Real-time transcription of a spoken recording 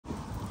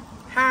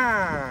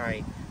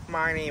Hi,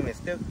 my name is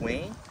Duke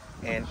Wayne,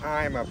 and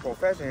I'm a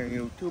professional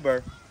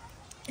YouTuber,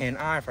 and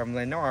I'm from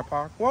Lenora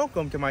Park.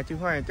 Welcome to my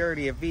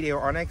 230th video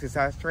on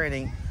exercise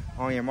training.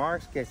 On your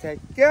marks, get set,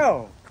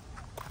 go!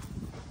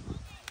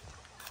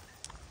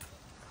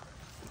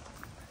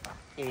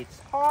 It's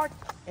hot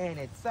and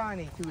it's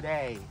sunny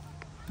today.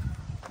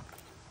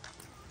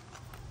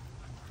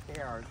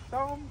 There are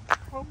some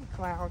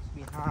clouds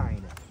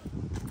behind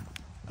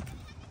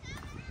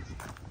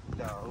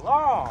the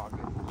log.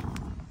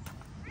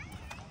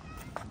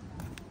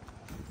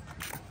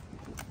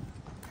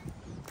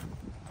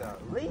 The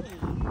leaves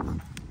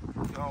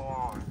go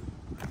on.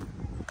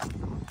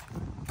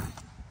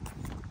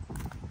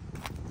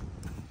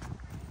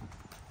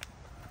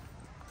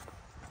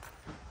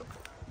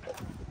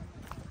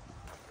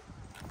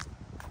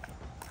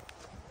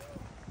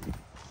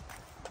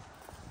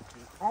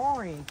 The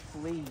orange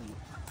leaves.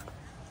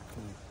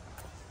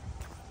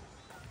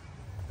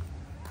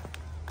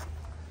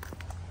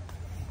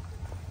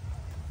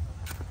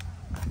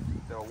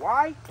 The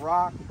white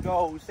rock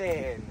goes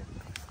in.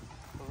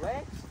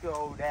 Let's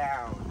go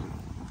down.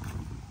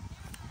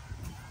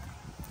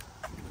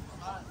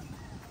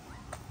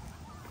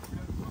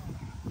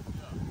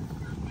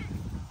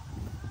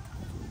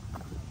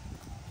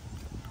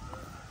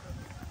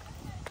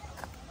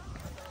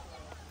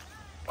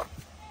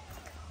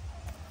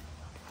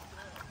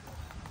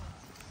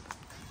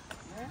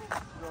 Let's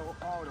go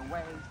all the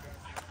way.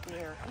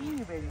 There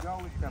even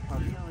goes the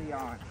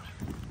pavilion.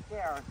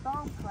 There are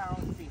some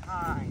clouds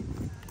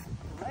behind.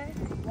 Let's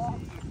walk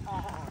it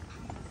on.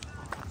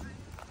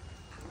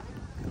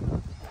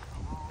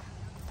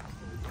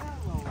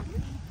 Yellow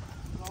leaves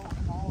go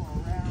all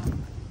around.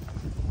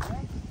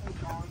 Let's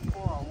take on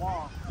for a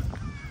walk.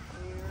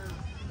 Here's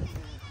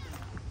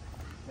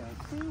the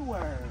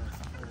sewer.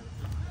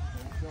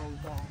 It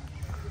goes on.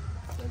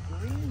 The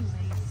green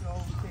leaf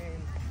goes in.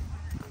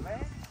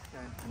 Let's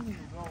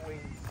continue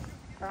going.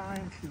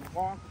 Time to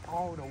walk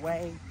all the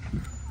way.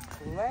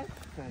 Let's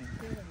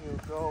continue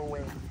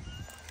going.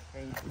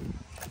 And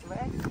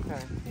let's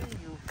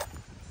continue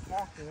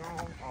walking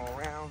on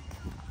around.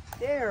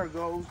 There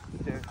goes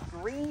the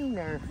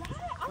greener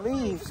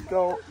leaves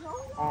go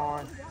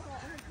on.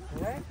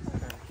 Let's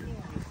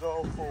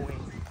continue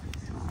going.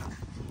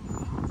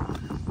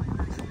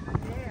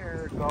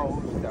 There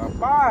goes the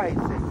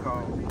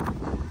bicycle.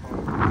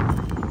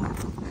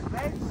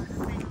 Let's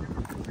see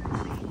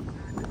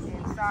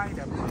inside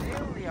the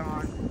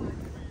pavilion.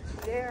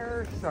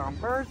 There's some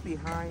birds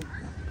behind.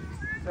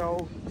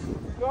 So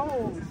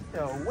goes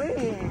the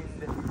wind.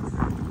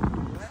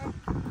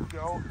 Let's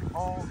go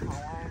all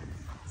along.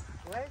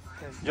 Let's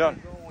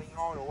continue going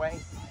all the way.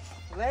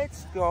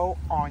 Let's go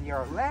on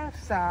your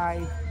left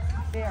side.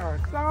 There are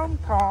some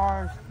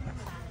cars.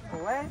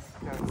 Let's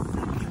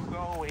continue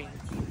going.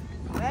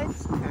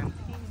 Let's continue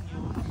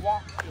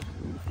walking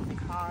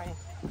behind.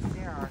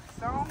 There are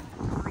some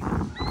trees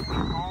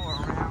all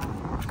around.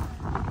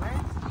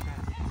 Let's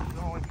continue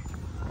going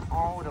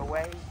all the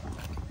way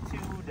to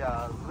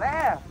the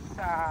left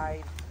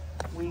side.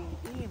 We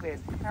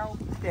even help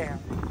them.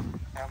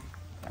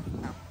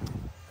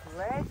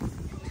 Let's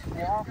keep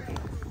walking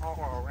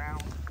all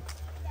around.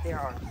 There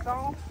are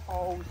some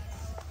holes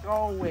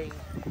going.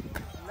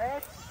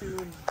 Let's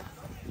soon.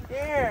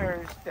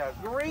 There's the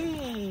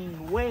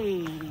green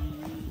way.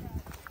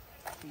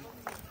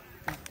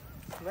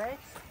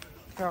 Let's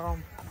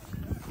come.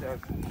 The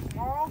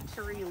small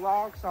tree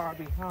logs are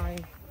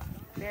behind.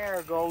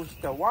 There goes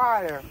the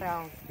water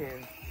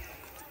fountain.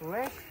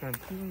 Let's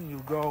continue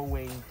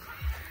going.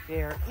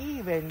 There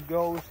even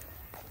goes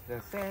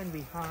the sand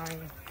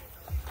behind.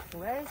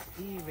 Let's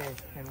even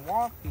and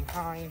walk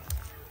behind.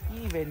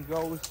 Even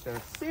goes the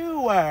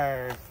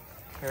sewer.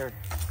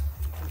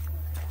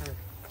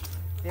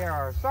 There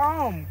are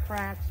some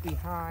cracks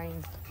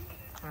behind.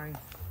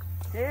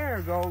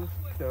 There goes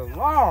the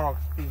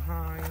logs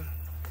behind.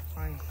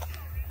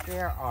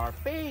 There are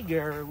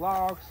bigger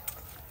logs.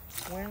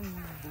 When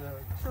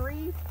the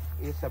tree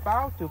is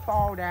about to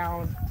fall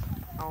down,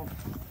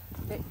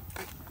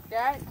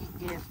 that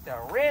is the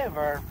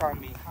river from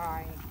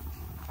behind.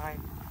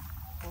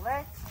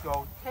 Let's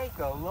go take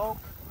a look.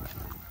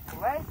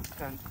 Let's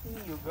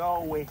continue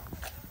going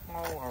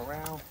all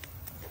around.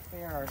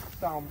 There are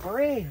some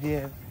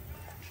bridges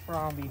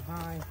from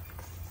behind.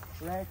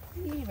 Let's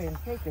even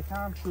take the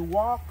time to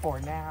walk for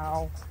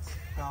now.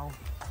 So,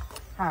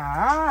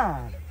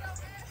 hi.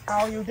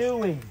 How are you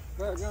doing?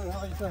 Good. How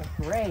are you doing?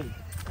 Great.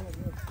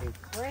 It's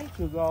great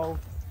to go.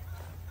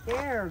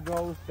 There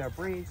goes the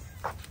bridge.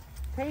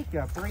 Take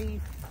a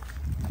breath.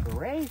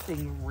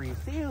 Racing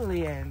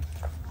resilience.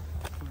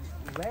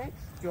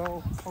 Let's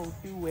go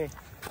do it.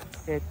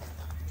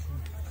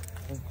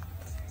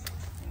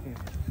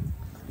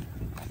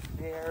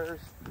 There's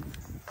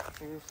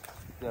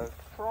the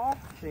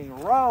crossing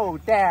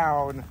road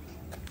down.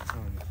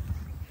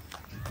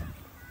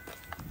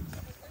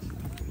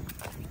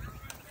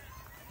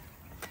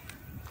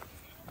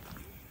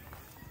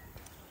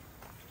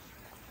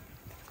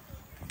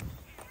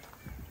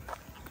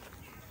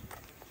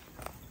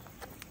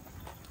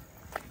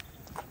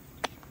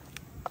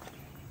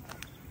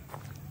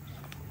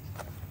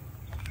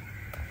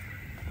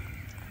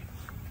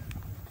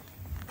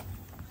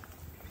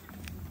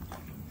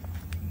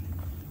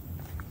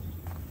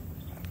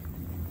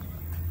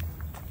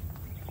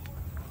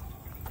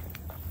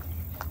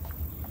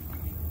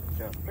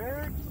 The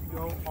birds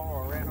go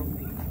all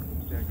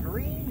around. The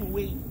green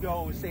wheat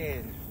goes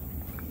in.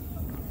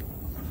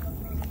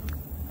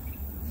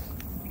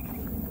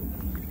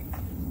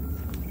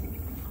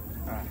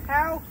 A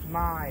half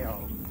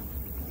mile.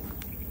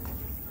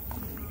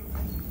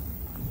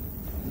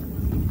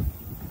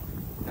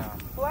 The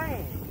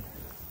flame.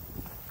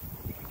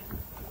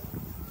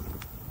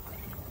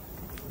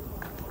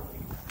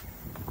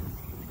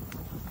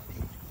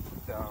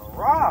 The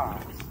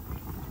rocks.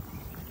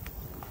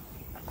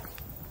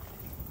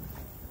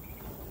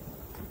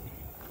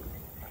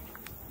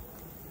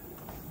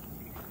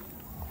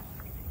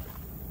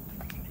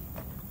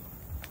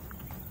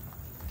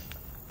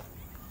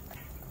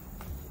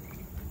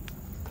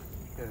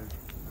 The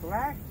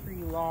black tree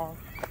log,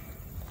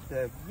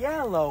 the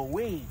yellow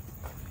wheat,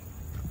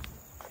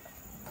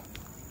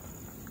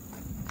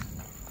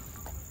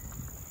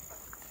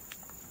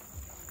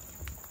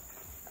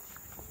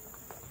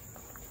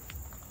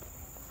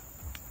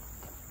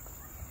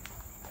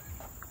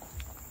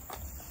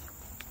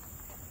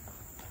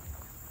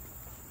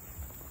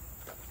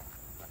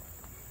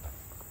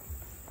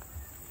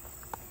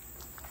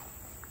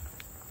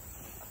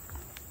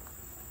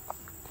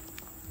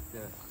 the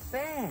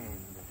sand.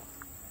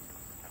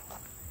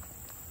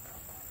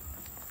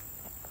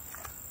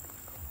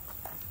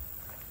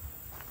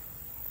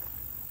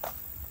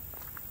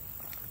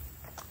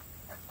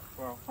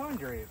 For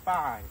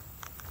 105.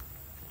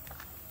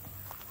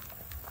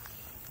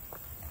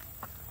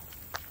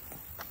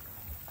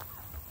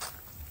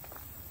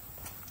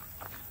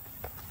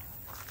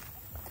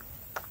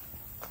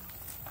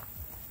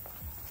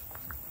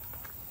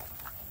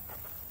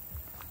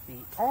 The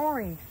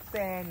orange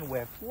sand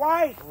with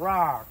white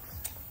rocks.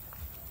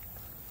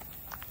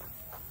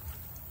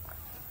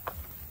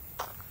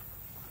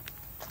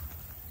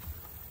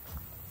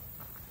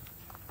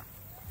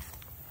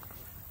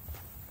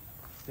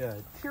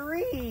 The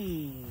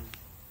trees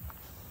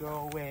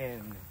go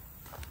in.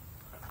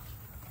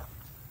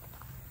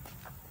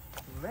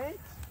 Let's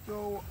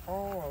go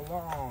all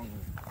along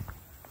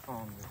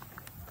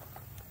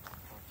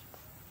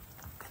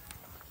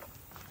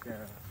the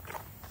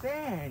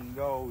sand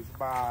goes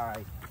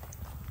by.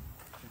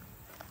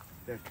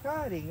 The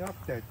cutting up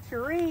the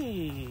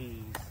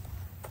trees.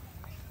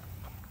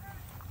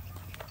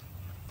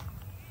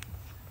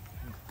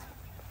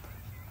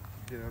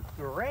 The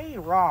gray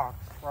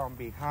rocks from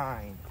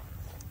behind.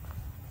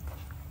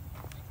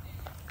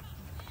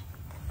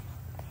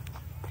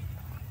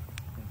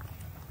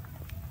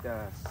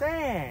 The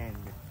sand.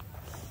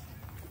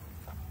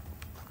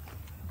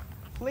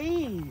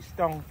 Please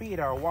don't feed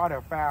our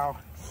waterfowl.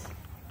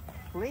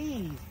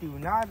 Please do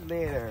not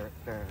litter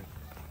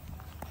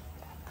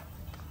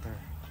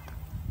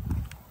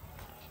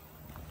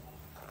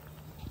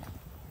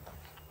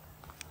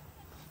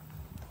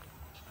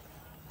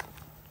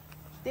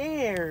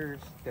There's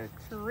the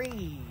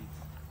trees.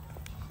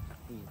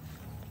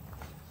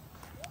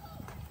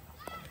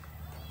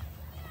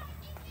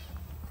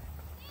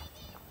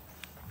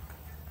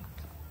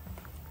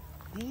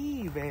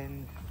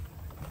 Even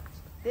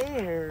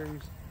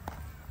there's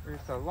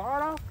a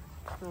lot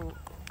of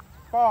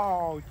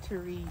fall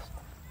trees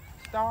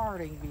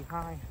starting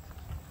behind,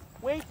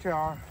 which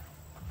are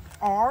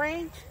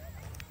orange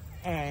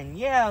and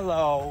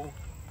yellow.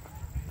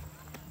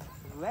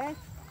 Let's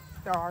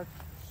start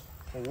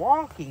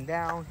walking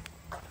down.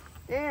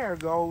 There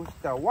goes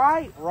the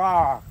white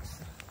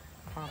rocks.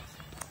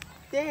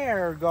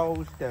 There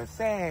goes the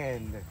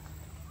sand.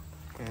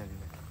 And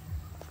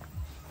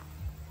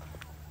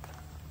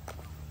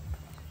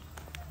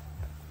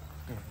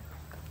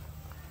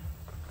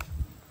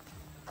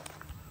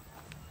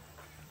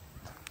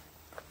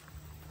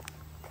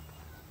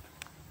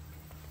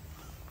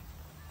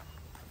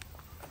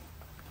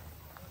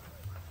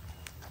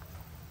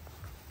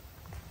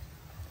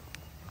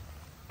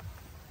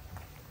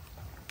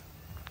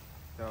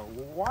the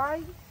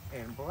white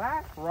and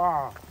black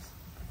rocks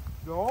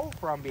go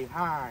from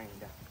behind.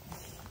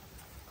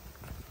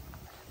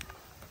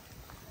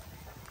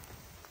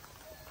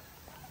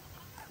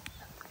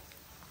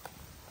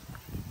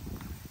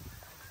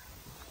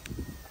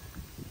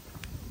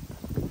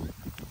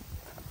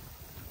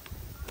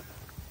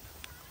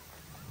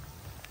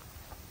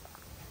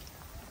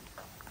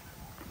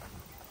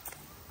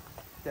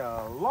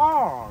 The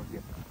log.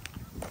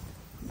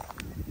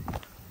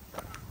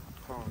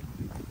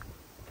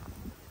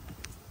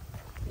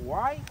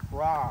 White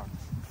rocks.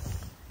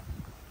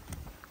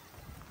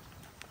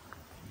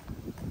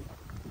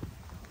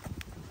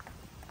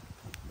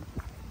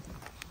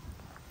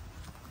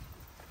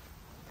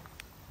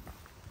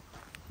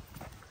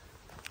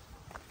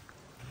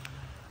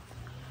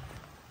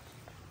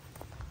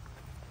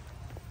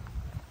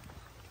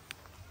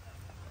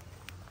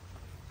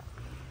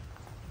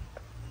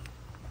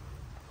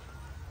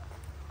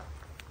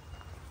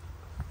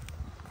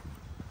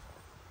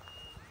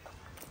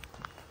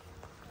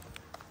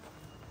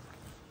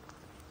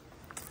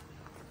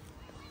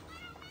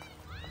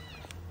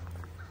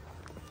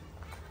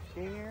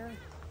 There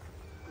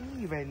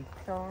even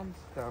comes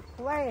the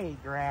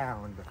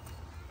playground.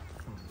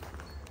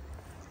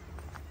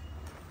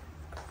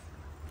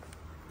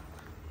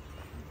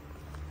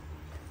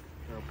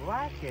 The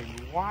black and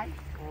white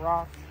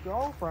rocks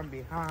go from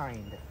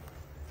behind.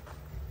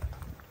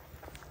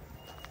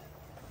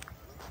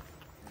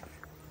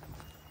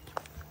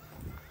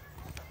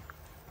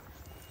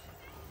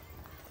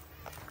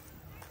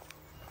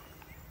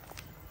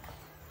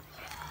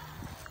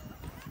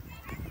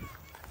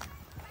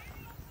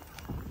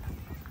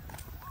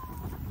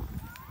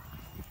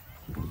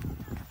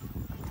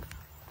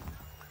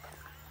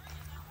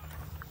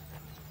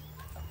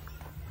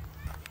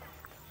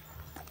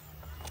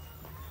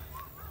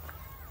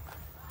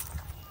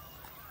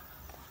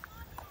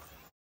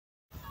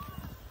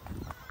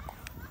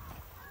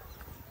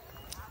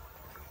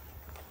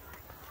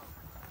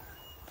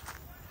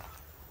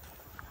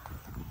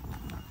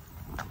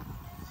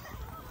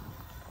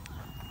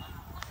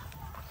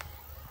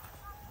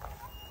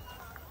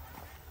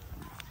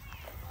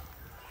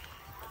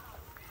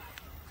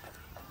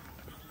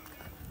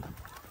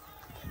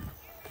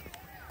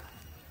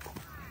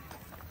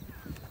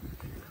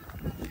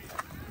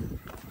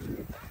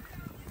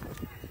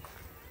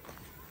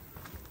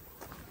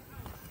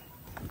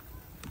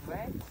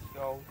 Let's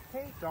go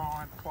take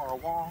on for a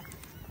walk.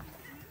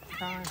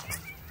 Time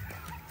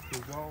to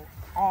go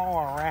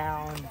all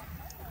around.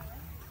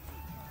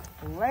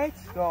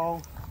 Let's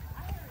go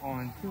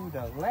on to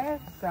the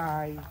left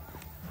side.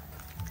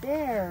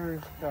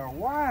 There's the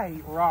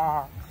white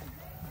rocks.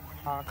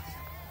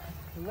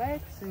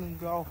 Let's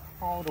go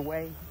all the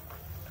way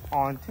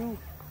onto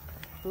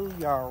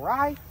your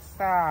right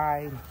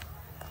side.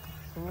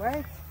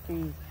 Let's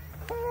be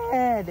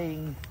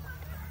heading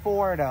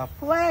for the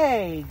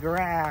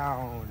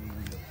playground.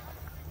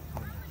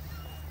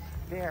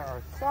 There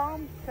are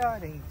some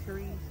cutting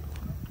trees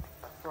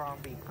from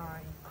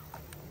behind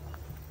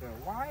the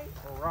white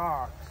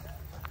rocks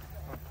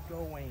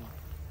showing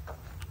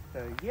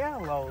the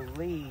yellow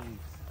leaves.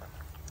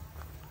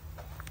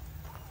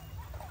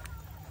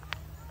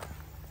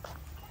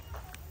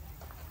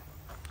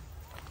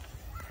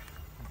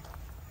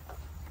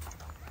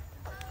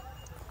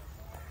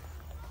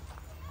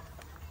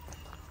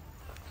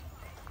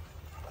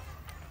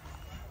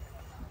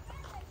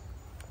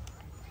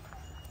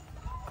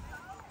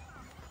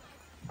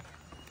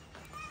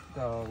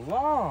 The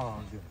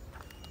log.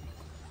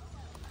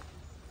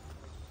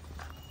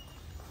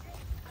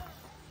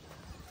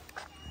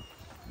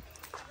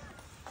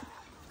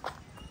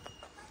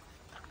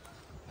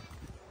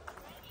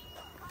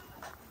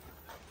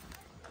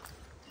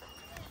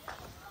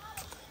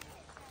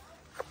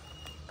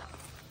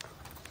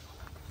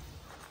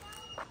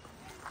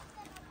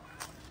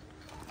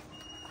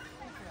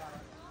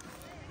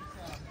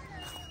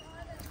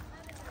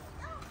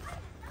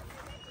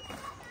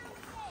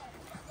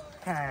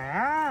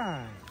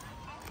 Hi.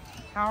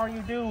 How are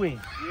you doing?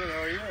 Good,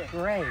 how are you?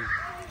 Great.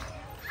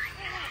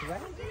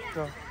 Let's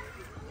go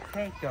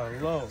take a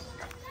look.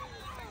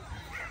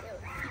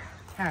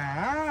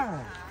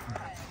 Hi.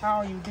 How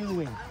are you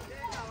doing?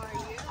 How are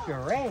you?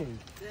 Great.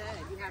 Good.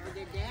 You have a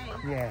good day?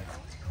 Yes.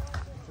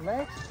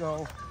 Let's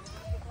go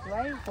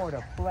play for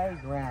the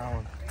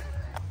playground.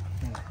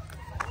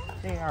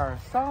 There are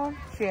some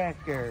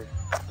checkers.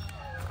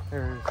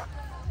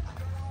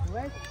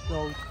 Let's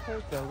go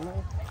take a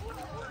look.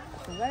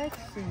 Let's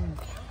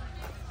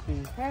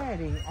be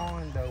heading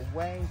on the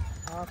way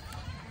up.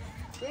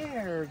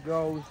 There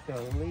goes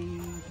the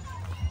lead.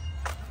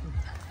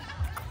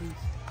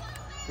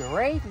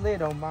 Great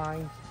little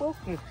minds, book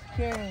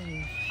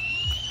exchange.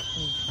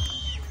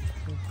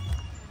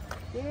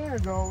 There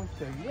goes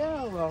the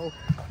yellow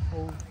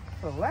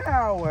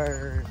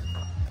flowers.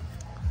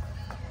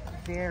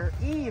 There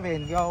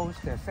even goes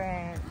the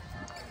sand.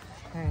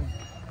 And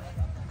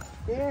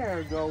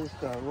there goes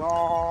the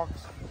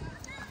logs.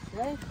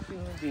 Let's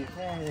soon be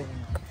heading.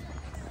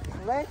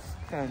 Let's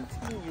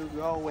continue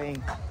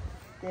going.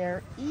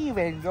 There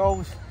even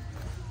goes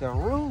the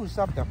roofs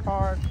of the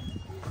park.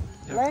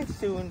 Let's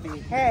soon be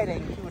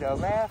heading to the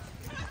left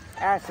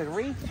as it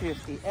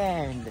reaches the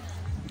end.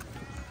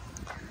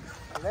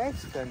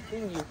 Let's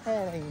continue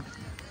heading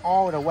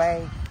all the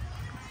way.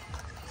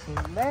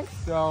 Let's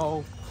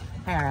go.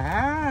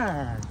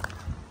 How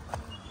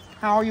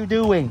are you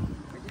doing?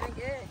 We're doing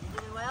good. You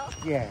doing well?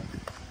 Yes.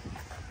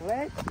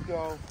 Let's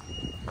go.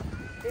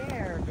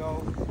 There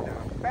goes the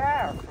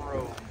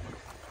bathroom.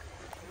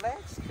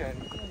 Let's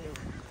continue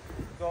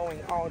going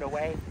all the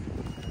way.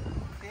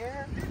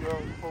 There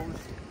goes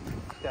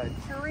the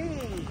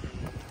tree.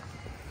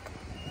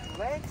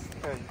 Let's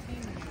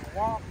continue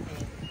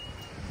walking.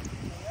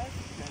 Let's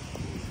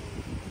continue.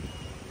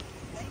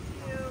 Thank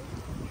you.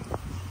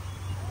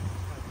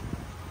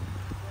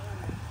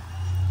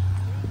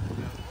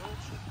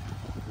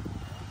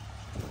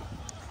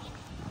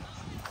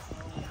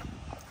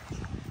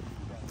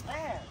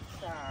 Left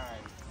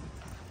side.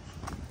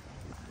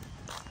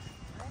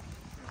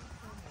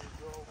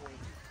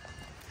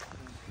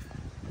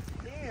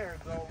 There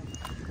goes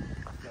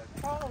the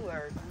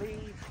colored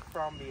leaves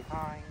from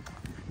behind.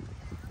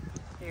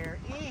 There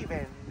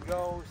even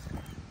goes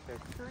the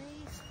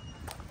trees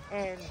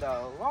and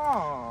the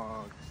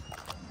logs.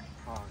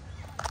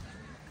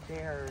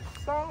 There's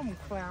some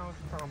clouds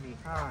from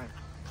behind.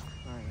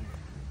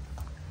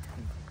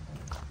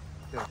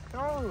 The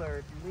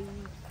colored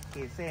leaf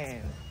is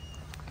in.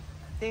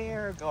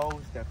 There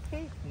goes the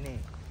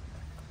picnic.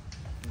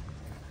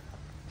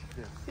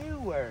 The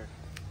sewer.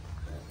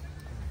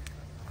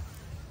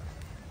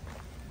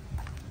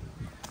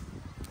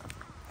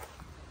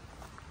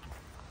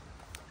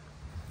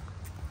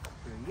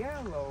 The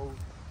yellow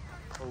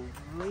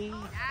leaves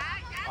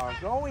are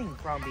going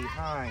from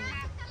behind.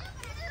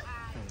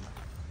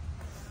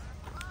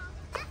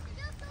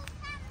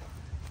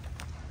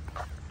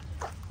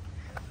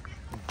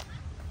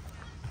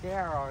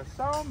 There are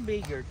some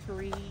bigger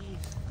trees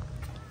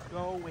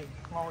going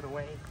all the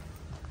way.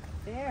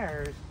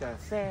 There's the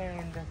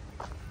sand.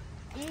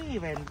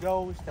 Even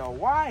goes the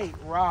white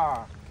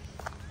rock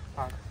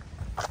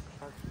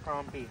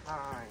from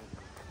behind.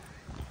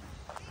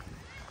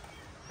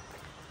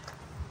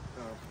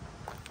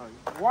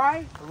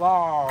 White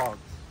logs.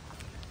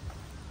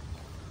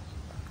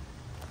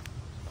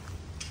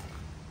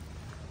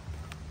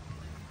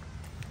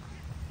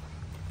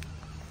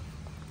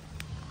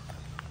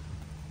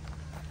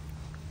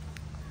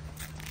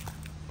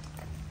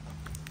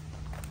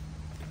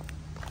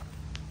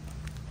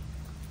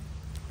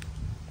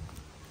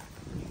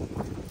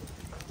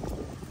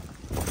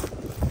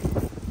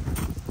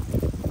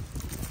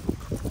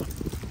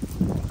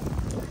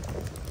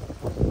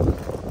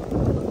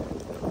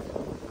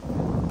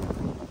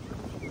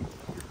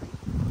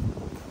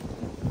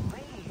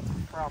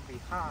 From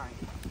behind.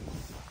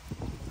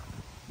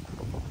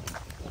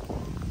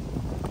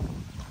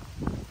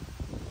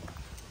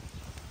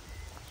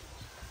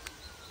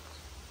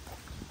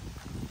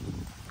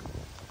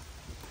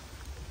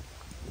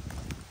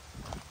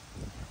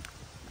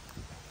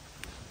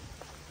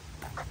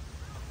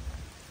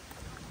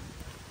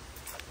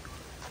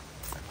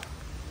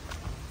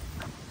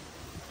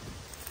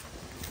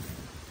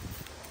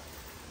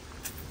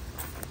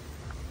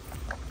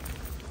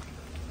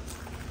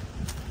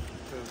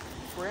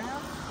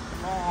 Brown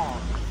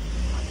long.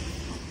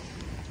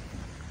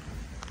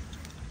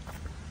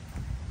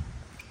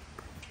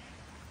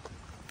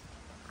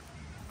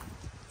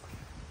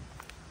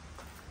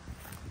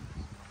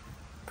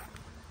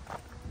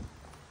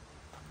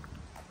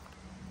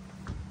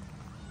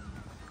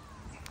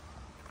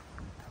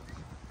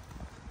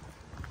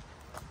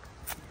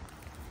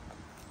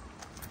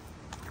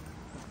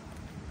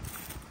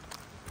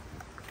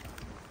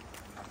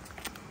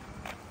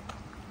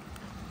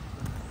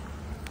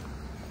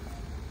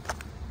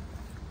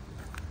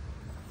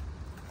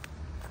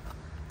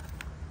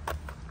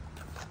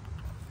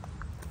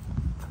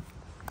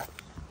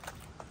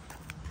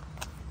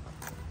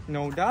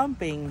 No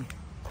dumping.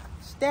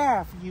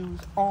 Staff use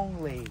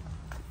only.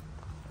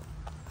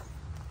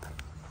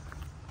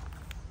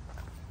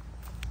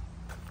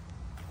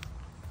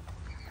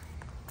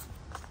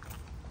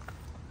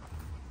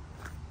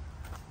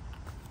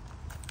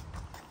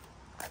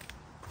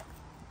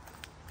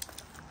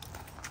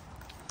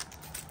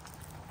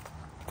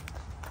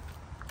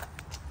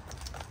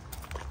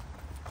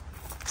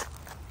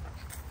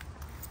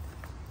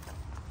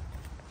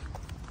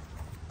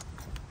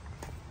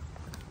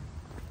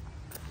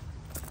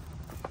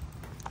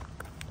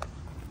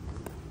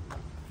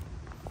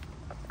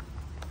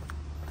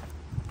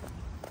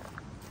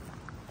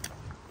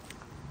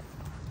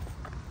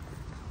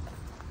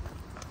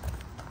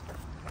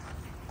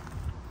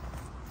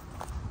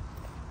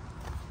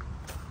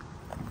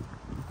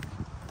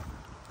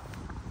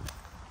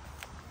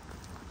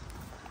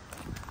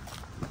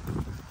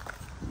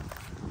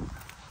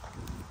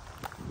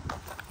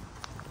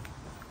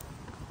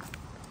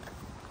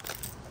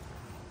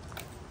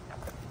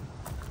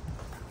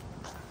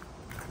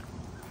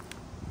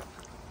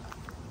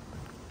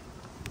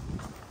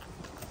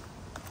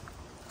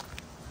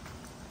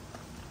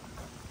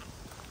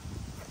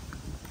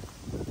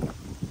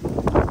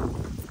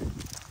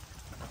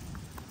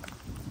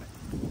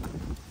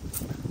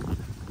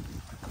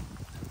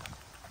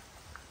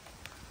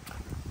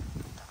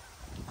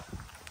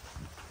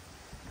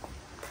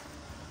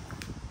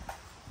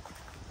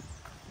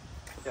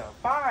 The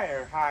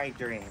fire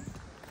hydrant.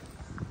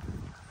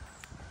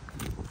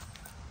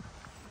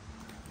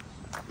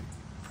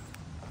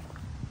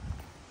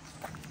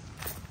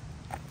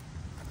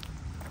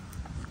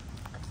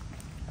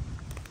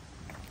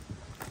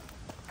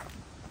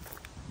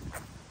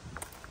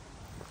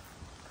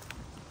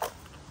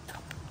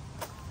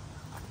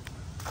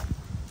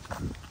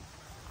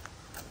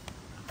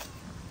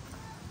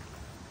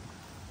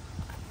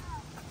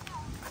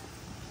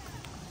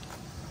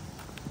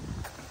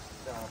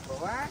 The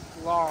black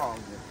log.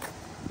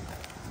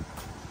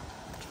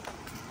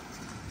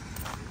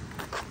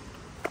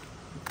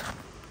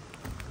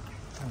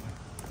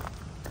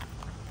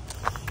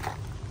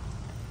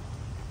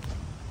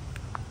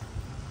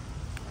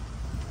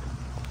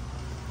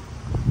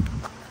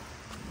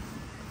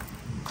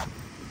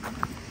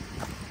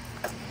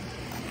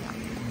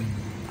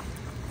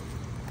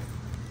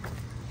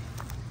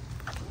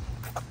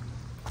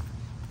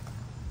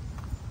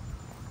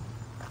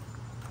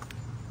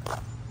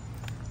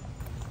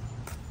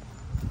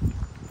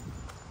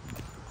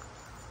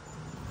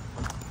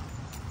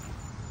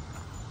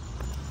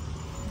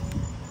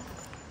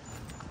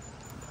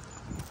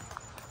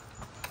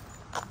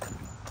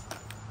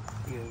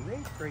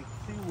 straight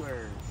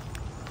sewers.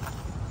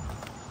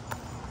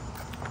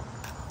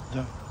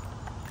 Yeah.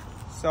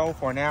 So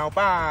for now,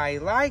 bye.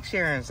 Like,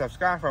 share, and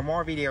subscribe for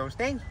more videos.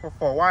 Thanks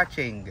for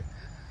watching.